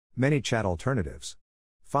ManyChat alternatives.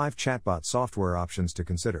 5 chatbot software options to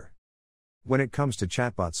consider. When it comes to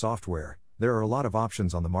chatbot software, there are a lot of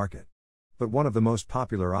options on the market. But one of the most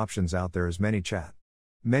popular options out there is ManyChat.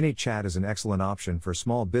 ManyChat is an excellent option for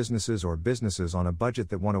small businesses or businesses on a budget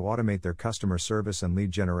that want to automate their customer service and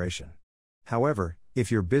lead generation. However,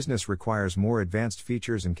 if your business requires more advanced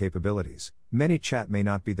features and capabilities, ManyChat may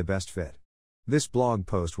not be the best fit. This blog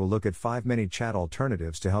post will look at 5 ManyChat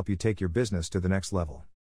alternatives to help you take your business to the next level.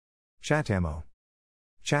 Chatammo.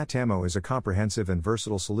 Chatammo is a comprehensive and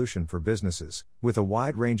versatile solution for businesses, with a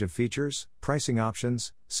wide range of features, pricing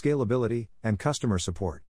options, scalability, and customer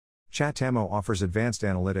support. Chatammo offers advanced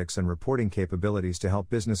analytics and reporting capabilities to help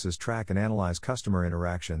businesses track and analyze customer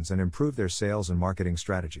interactions and improve their sales and marketing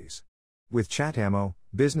strategies. With Chatammo,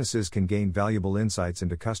 businesses can gain valuable insights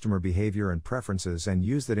into customer behavior and preferences and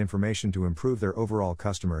use that information to improve their overall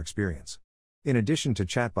customer experience. In addition to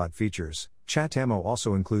chatbot features, Chatammo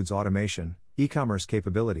also includes automation, e-commerce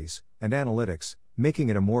capabilities, and analytics, making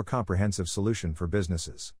it a more comprehensive solution for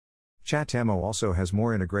businesses. Chatammo also has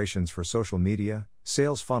more integrations for social media,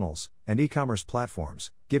 sales funnels, and e-commerce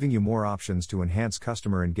platforms, giving you more options to enhance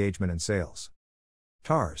customer engagement and sales.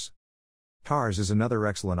 TARS. TARS is another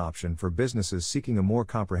excellent option for businesses seeking a more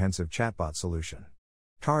comprehensive chatbot solution.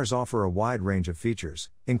 TARS offer a wide range of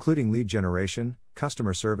features, including lead generation,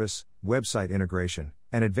 customer service, website integration,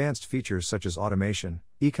 and advanced features such as automation,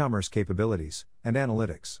 e-commerce capabilities, and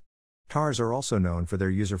analytics. TARS are also known for their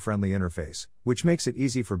user-friendly interface, which makes it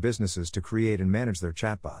easy for businesses to create and manage their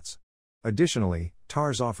chatbots. Additionally,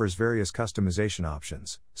 TARS offers various customization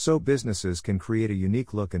options, so businesses can create a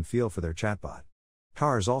unique look and feel for their chatbot.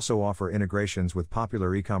 TARS also offer integrations with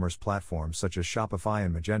popular e-commerce platforms such as Shopify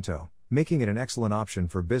and Magento, making it an excellent option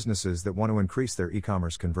for businesses that want to increase their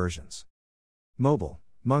e-commerce conversions.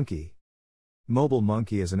 MobileMonkey.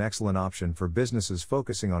 MobileMonkey is an excellent option for businesses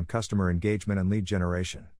focusing on customer engagement and lead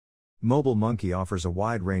generation. MobileMonkey offers a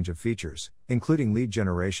wide range of features, including lead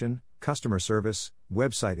generation, customer service,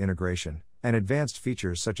 website integration, and advanced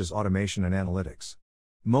features such as automation and analytics.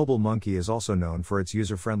 MobileMonkey is also known for its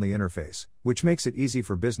user-friendly interface, which makes it easy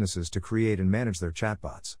for businesses to create and manage their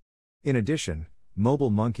chatbots. In addition,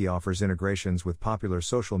 MobileMonkey offers integrations with popular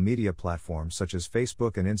social media platforms such as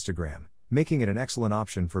Facebook and Instagram, making it an excellent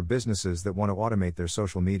option for businesses that want to automate their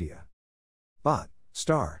social media.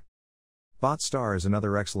 BotStar. BotStar is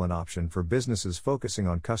another excellent option for businesses focusing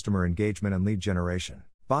on customer engagement and lead generation.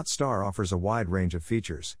 BotStar offers a wide range of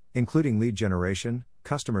features, including lead generation,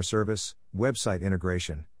 customer service, website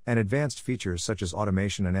integration, and advanced features such as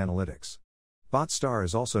automation and analytics. BotStar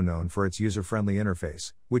is also known for its user-friendly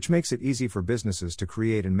interface, which makes it easy for businesses to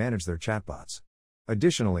create and manage their chatbots.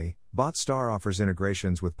 Additionally, BotStar offers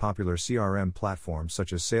integrations with popular CRM platforms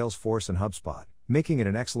such as Salesforce and HubSpot, making it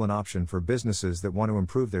an excellent option for businesses that want to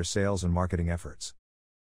improve their sales and marketing efforts.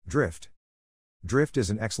 Drift. Drift is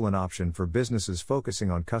an excellent option for businesses focusing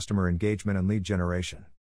on customer engagement and lead generation.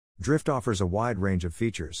 Drift offers a wide range of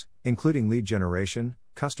features, including lead generation,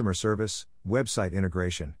 customer service, website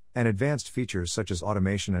integration, and advanced features such as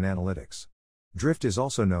automation and analytics. Drift is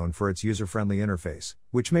also known for its user-friendly interface,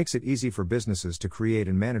 which makes it easy for businesses to create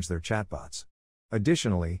and manage their chatbots.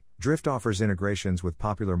 Additionally, Drift offers integrations with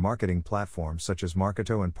popular marketing platforms such as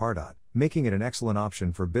Marketo and Pardot, making it an excellent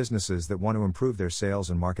option for businesses that want to improve their sales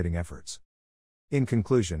and marketing efforts. In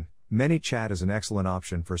conclusion, ManyChat is an excellent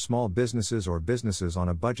option for small businesses or businesses on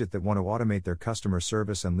a budget that want to automate their customer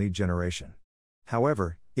service and lead generation.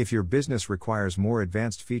 However, if your business requires more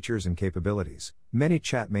advanced features and capabilities,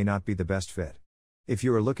 ManyChat may not be the best fit. If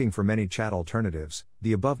you are looking for ManyChat alternatives,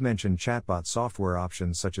 the above-mentioned chatbot software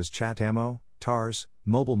options such as Chatammo, TARS,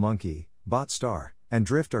 MobileMonkey, BotStar, and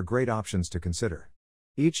Drift are great options to consider.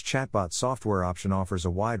 Each chatbot software option offers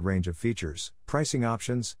a wide range of features, pricing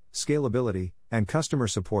options, scalability, and customer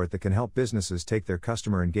support that can help businesses take their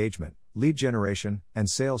customer engagement, lead generation, and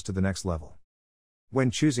sales to the next level.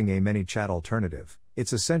 When choosing a ManyChat alternative,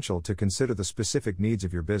 it's essential to consider the specific needs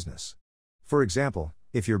of your business. For example,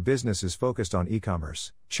 if your business is focused on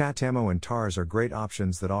e-commerce, Chatammo and TARS are great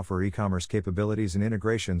options that offer e-commerce capabilities and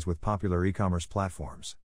integrations with popular e-commerce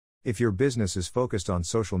platforms. If your business is focused on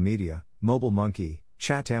social media, MobileMonkey,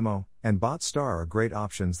 Chatammo, and BotStar are great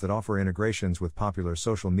options that offer integrations with popular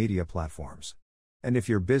social media platforms. And if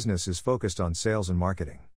your business is focused on sales and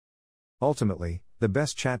marketing. Ultimately, the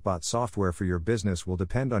best chatbot software for your business will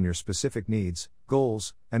depend on your specific needs,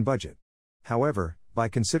 goals, and budget. However, by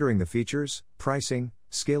considering the features, pricing,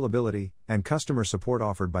 scalability, and customer support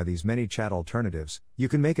offered by these ManyChat alternatives, you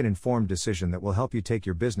can make an informed decision that will help you take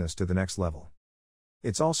your business to the next level.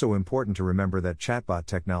 It's also important to remember that chatbot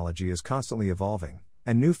technology is constantly evolving,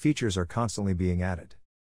 and new features are constantly being added.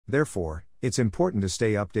 Therefore, it's important to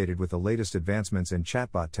stay updated with the latest advancements in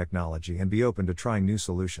chatbot technology and be open to trying new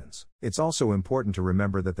solutions. It's also important to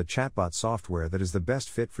remember that the chatbot software that is the best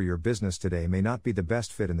fit for your business today may not be the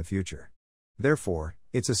best fit in the future. Therefore,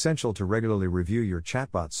 it's essential to regularly review your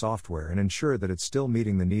chatbot software and ensure that it's still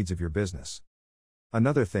meeting the needs of your business.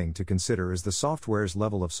 Another thing to consider is the software's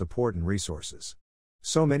level of support and resources.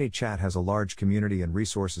 So ManyChat has a large community and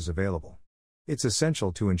resources available. It's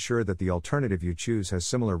essential to ensure that the alternative you choose has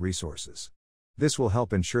similar resources. This will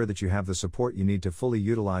help ensure that you have the support you need to fully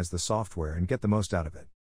utilize the software and get the most out of it.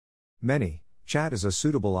 ManyChat is a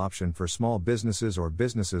suitable option for small businesses or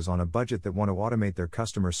businesses on a budget that want to automate their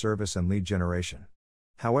customer service and lead generation.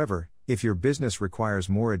 However, if your business requires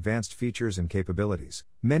more advanced features and capabilities,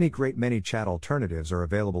 many great ManyChat alternatives are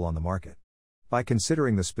available on the market. By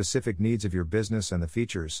considering the specific needs of your business and the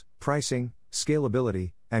features, pricing,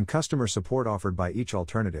 scalability, and customer support offered by each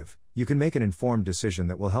alternative, you can make an informed decision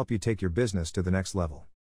that will help you take your business to the next level.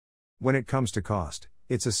 When it comes to cost,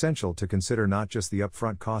 it's essential to consider not just the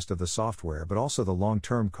upfront cost of the software but also the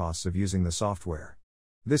long-term costs of using the software.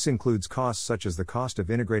 This includes costs such as the cost of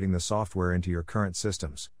integrating the software into your current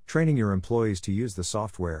systems, training your employees to use the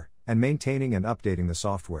software, and maintaining and updating the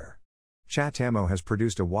software. Chatammo has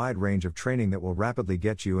produced a wide range of training that will rapidly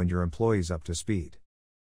get you and your employees up to speed.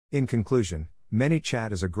 In conclusion,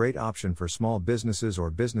 ManyChat is a great option for small businesses or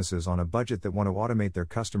businesses on a budget that want to automate their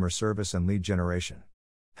customer service and lead generation.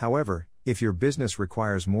 However, if your business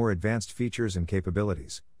requires more advanced features and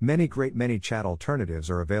capabilities, many great ManyChat alternatives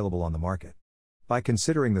are available on the market. By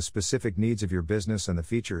considering the specific needs of your business and the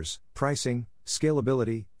features, pricing,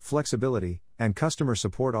 scalability, flexibility, and customer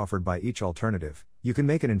support offered by each alternative, you can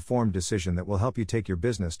make an informed decision that will help you take your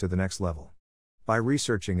business to the next level. By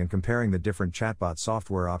researching and comparing the different chatbot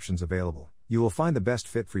software options available, you will find the best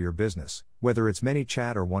fit for your business, whether it's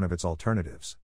ManyChat or one of its alternatives.